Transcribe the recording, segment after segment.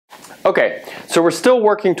Okay, so we're still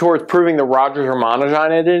working towards proving the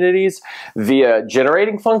Rogers-Ramanujan identities via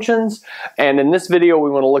generating functions, and in this video we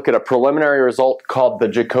want to look at a preliminary result called the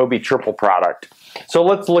Jacobi triple product. So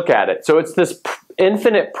let's look at it. So it's this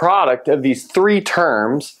infinite product of these three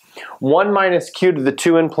terms, 1 minus q to the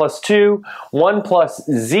 2n plus 2, 1 plus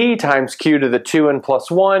z times q to the 2n plus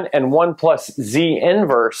 1, and 1 plus z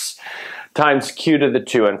inverse times q to the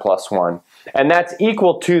 2n plus 1. And that's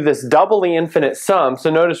equal to this doubly infinite sum. So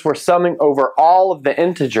notice we're summing over all of the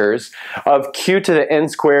integers of q to the n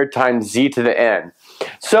squared times z to the n.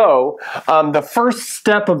 So the first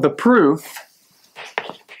step of the proof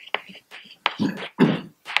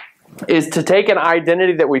is to take an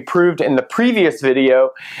identity that we proved in the previous video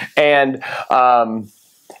and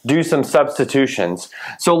do some substitutions.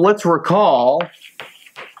 So let's recall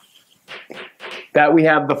that we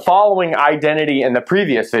have the following identity in the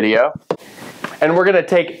previous video, and we're going to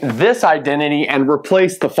take this identity and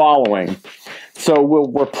replace the following. So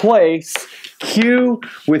we'll replace q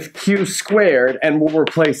with q squared, and we'll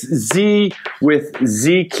replace z with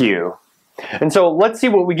zq. And so let's see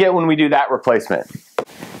what we get when we do that replacement.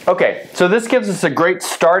 Okay, so this gives us a great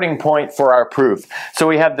starting point for our proof. So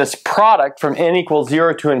we have this product from n equals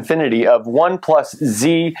 0 to infinity of 1 plus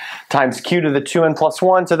z times q to the 2n plus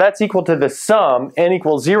 1. So that's equal to the sum, n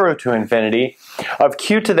equals 0 to infinity, of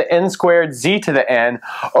q to the n squared z to the n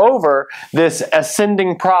over this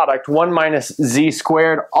ascending product, 1 minus z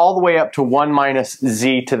squared, all the way up to 1 minus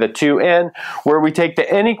z to the 2n, where we take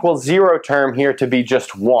the n equals 0 term here to be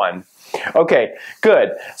just 1. Okay, good.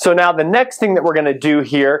 So now the next thing that we're going to do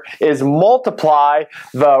here is multiply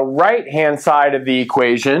the right-hand side of the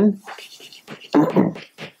equation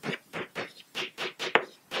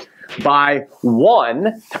by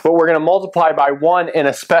 1, but we're going to multiply by 1 in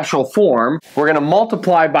a special form. We're going to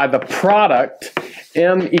multiply by the product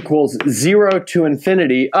m equals 0 to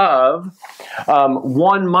infinity of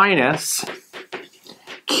 1 minus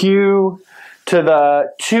q to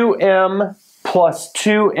the 2m plus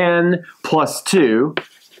 2n plus 2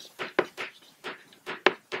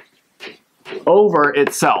 over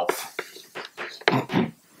itself.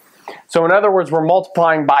 So in other words, we're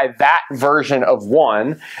multiplying by that version of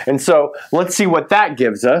 1. And so let's see what that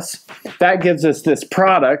gives us. That gives us this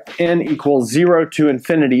product, n equals 0 to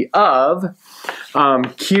infinity of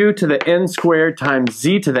q to the n squared times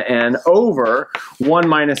z to the n over 1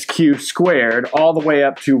 minus q squared all the way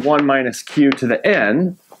up to 1 minus q to the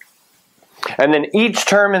n. And then each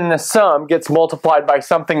term in the sum gets multiplied by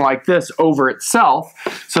something like this over itself.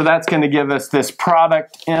 So that's going to give us this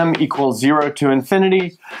product m equals 0 to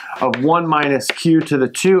infinity of 1 minus q to the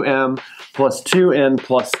 2m plus 2n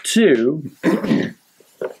plus 2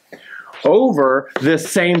 over this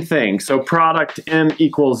same thing. So product m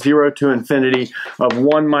equals 0 to infinity of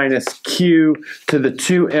 1 minus q to the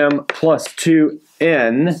 2m plus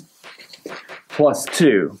 2n plus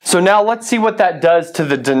 2. So now let's see what that does to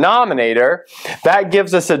the denominator. That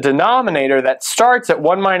gives us a denominator that starts at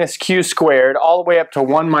 1 minus q squared all the way up to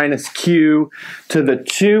 1 minus q to the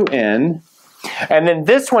 2n. And then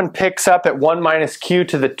this one picks up at 1 minus q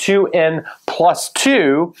to the 2n plus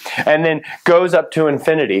 2 and then goes up to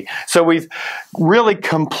infinity. So we've really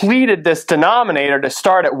completed this denominator to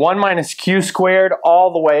start at 1 minus q squared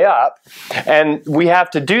all the way up. And we have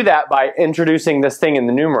to do that by introducing this thing in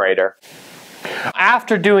the numerator.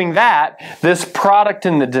 After doing that, this product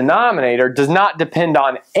in the denominator does not depend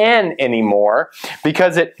on n anymore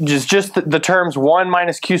because it is just the terms 1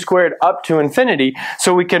 minus q squared up to infinity,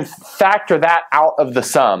 so we can factor that out of the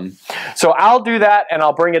sum. So I'll do that and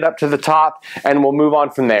I'll bring it up to the top and we'll move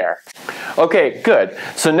on from there. Okay, good.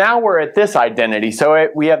 So now we're at this identity. So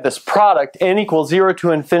we have this product n equals 0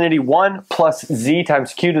 to infinity 1 plus z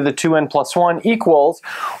times q to the 2n plus 1 equals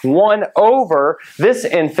 1 over this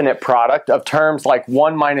infinite product of terms like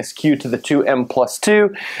 1 minus q to the 2m plus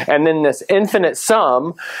 2, and then this infinite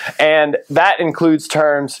sum, and that includes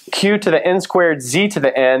terms q to the n squared z to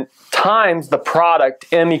the n times the product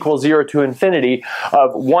m equals 0 to infinity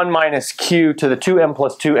of 1 minus q to the 2m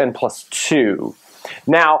plus 2n plus 2.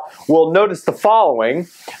 Now, we'll notice the following.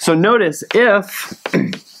 So notice if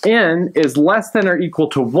n is less than or equal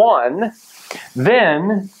to 1,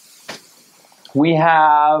 then we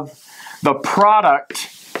have the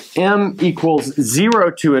product m equals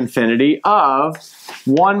 0 to infinity of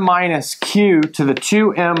 1 minus q to the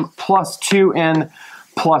 2m plus 2n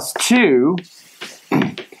plus 2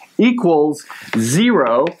 equals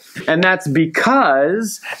 0, and that's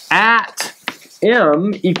because at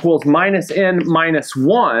m equals minus n minus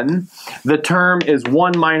 1, the term is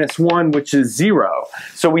 1 minus 1, which is 0.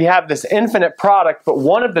 So we have this infinite product, but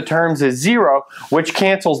one of the terms is 0, which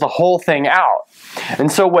cancels the whole thing out.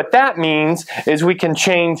 And so what that means is we can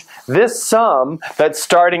change this sum that's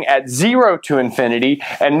starting at 0 to infinity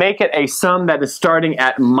and make it a sum that is starting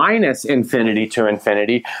at minus infinity to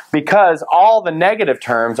infinity, because all the negative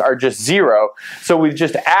terms are just 0. So we've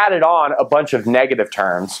just added on a bunch of negative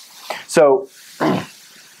terms. So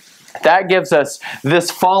that gives us this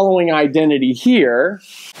following identity here,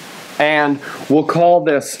 and we'll call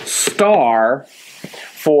this star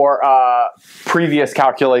for previous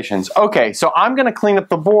calculations. Okay, so I'm going to clean up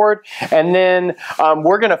the board, and then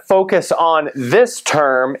we're going to focus on this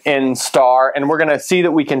term in star, and we're going to see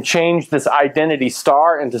that we can change this identity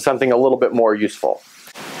star into something a little bit more useful.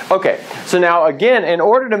 Okay, so now again, in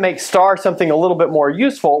order to make star something a little bit more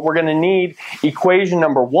useful, we're going to need equation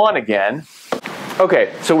number 1 again.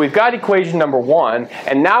 Okay, so we've got equation number 1,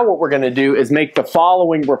 and now what we're going to do is make the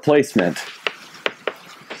following replacement.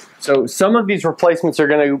 So some of these replacements are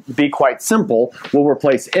going to be quite simple. We'll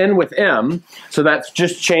replace n with m, so that's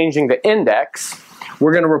just changing the index.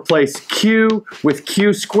 We're going to replace q with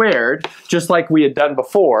q squared, just like we had done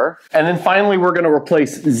before. And then finally, we're going to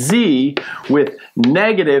replace z with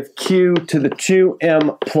negative q to the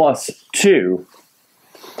 2m plus 2.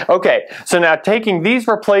 Okay, so now taking these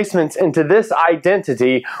replacements into this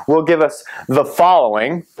identity will give us the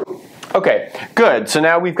following. Okay, good. So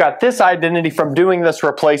now we've got this identity from doing this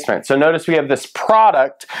replacement. So notice we have this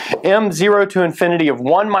product, m0 to infinity of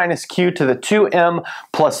 1 minus q to the 2m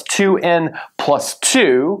plus 2n plus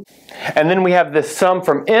 2. And then we have this sum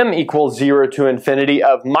from m equals 0 to infinity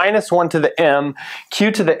of minus 1 to the m,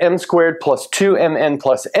 q to the m squared plus 2mn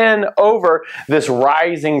plus n over this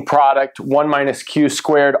rising product, 1 minus q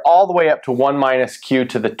squared, all the way up to 1 minus q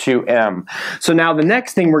to the 2m. So now the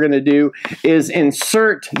next thing we're going to do is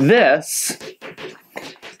insert this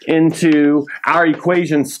into our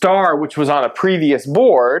equation star, which was on a previous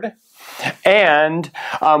board. And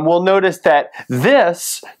we'll notice that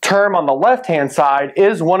this term on the left-hand side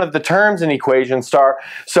is one of the terms in equation star,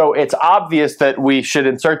 so it's obvious that we should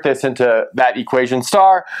insert this into that equation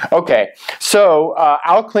star. Okay, so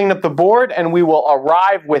I'll clean up the board and we will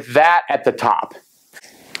arrive with that at the top.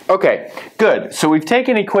 Okay, good. So we've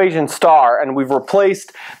taken equation star and we've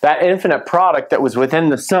replaced that infinite product that was within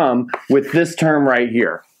the sum with this term right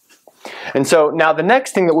here. And so now the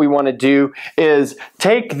next thing that we want to do is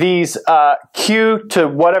take these q to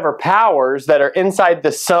whatever powers that are inside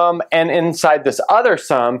the sum and inside this other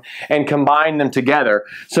sum and combine them together.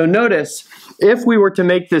 So notice, if we were to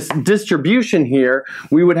make this distribution here,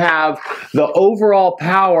 we would have the overall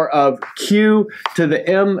power of q to the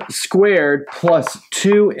m squared plus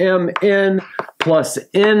 2mn plus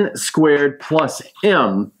n squared plus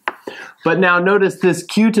m. But now notice this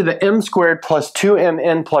q to the m squared plus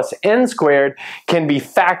 2mn plus n squared can be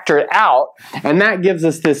factored out, and that gives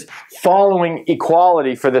us this following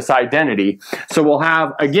equality for this identity. So we'll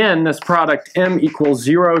have, again, this product m equals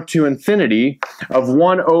 0 to infinity of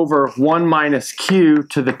 1 over 1 minus q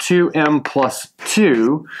to the 2m plus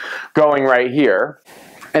 2 going right here.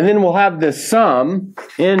 And then we'll have this sum,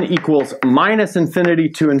 n equals minus infinity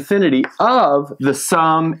to infinity, of the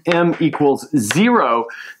sum m equals 0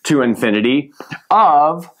 to infinity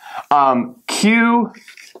of q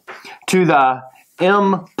to the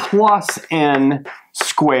m plus n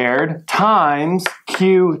squared times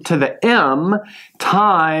q to the m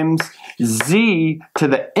times z to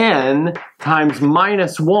the n times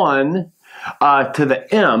minus 1 to the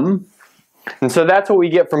m. And so that's what we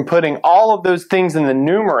get from putting all of those things in the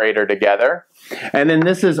numerator together. And then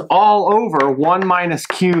this is all over 1 minus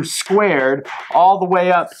q squared all the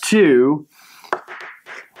way up to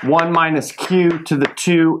 1 minus q to the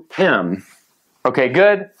 2m. Okay,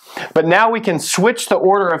 good. But now we can switch the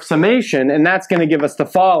order of summation, and that's going to give us the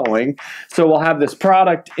following. So we'll have this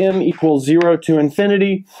product m equals 0 to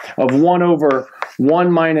infinity of 1 over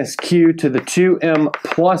 1 minus q to the 2m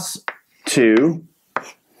plus 2.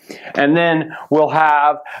 And then we'll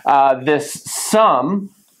have this sum,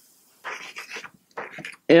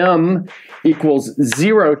 m equals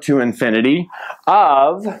 0 to infinity,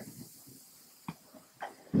 of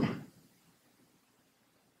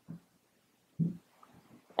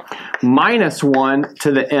minus 1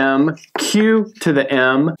 to the m, q to the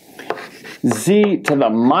m, z to the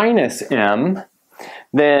minus m.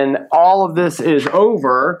 Then all of this is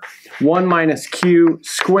over 1 minus q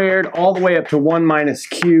squared all the way up to 1 minus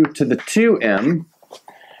q to the 2m.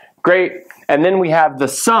 Great. And then we have the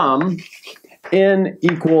sum, n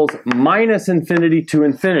equals minus infinity to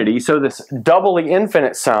infinity, so this doubly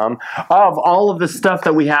infinite sum of all of the stuff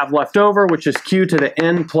that we have left over, which is q to the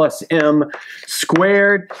n plus m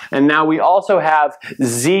squared. And now we also have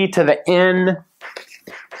z to the n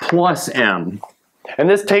plus m. And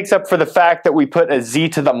this takes up for the fact that we put a z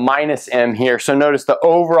to the minus m here. So notice the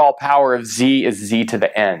overall power of z is z to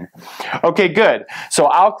the n. Okay, good. So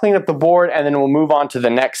I'll clean up the board and then we'll move on to the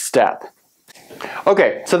next step.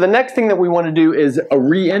 Okay, so the next thing that we want to do is a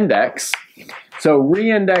reindex. So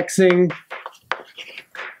reindexing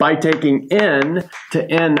by taking n to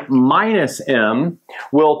n minus m,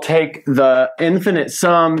 we'll take the infinite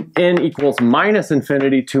sum n equals minus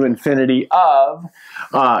infinity to infinity of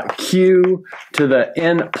q to the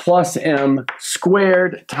n plus m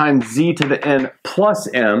squared times z to the n plus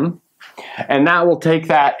m. And that will take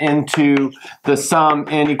that into the sum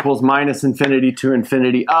n equals minus infinity to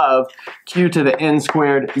infinity of q to the n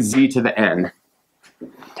squared z to the n.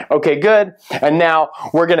 Okay, good. And now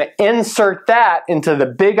we're going to insert that into the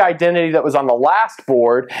big identity that was on the last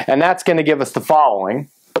board, and that's going to give us the following.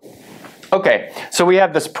 Okay, so we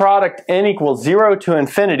have this product n equals 0 to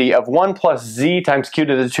infinity of 1 plus z times q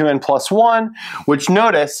to the 2n plus 1, which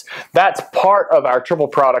notice that's part of our triple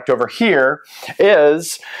product over here,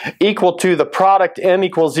 is equal to the product m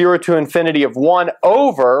equals 0 to infinity of 1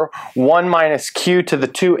 over 1 minus q to the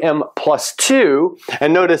 2m plus 2.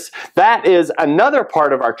 And notice that is another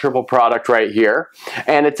part of our triple product right here,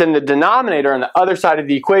 and it's in the denominator on the other side of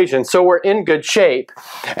the equation, so we're in good shape.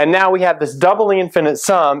 And now we have this doubly infinite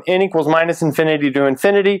sum, n equals minus infinity to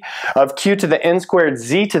infinity of q to the n squared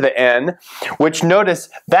z to the n, which notice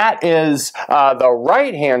that is the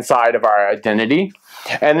right hand side of our identity.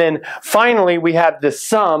 And then finally we have this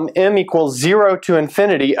sum m equals 0 to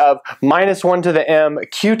infinity of minus 1 to the m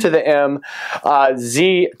q to the m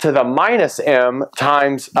z to the minus m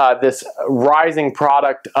times this rising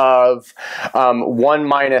product of 1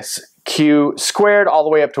 minus q squared all the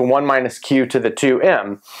way up to 1 minus q to the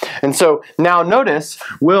 2m. And so now notice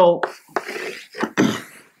we'll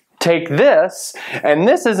take this, and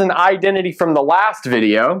this is an identity from the last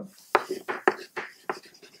video.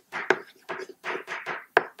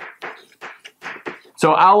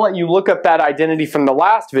 So I'll let you look up that identity from the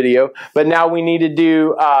last video, but now we need to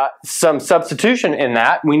do some substitution in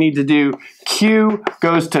that. We need to do q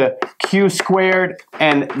goes to q squared,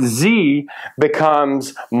 and z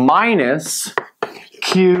becomes minus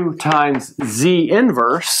q times z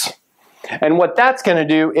inverse. And what that's going to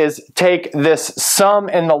do is take this sum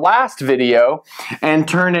in the last video and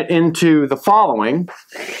turn it into the following.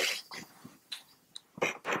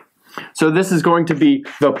 So this is going to be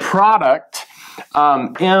the product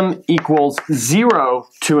m equals 0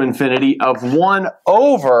 to infinity of 1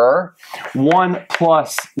 over 1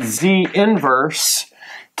 plus z inverse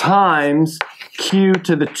times q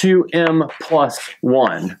to the 2m plus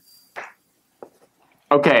 1.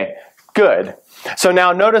 Okay, good. So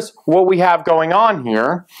now notice what we have going on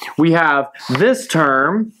here. We have this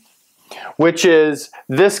term, which is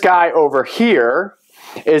this guy over here,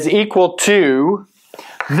 is equal to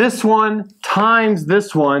this one times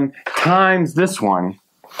this one times this one.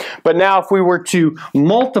 But now if we were to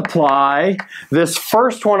multiply this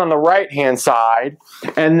first one on the right-hand side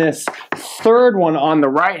and this third one on the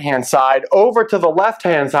right-hand side over to the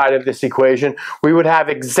left-hand side of this equation, we would have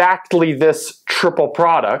exactly this triple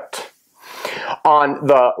product on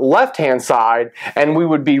the left-hand side, and we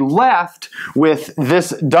would be left with this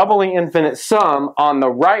doubly infinite sum on the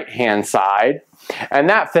right-hand side, and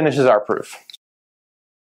that finishes our proof.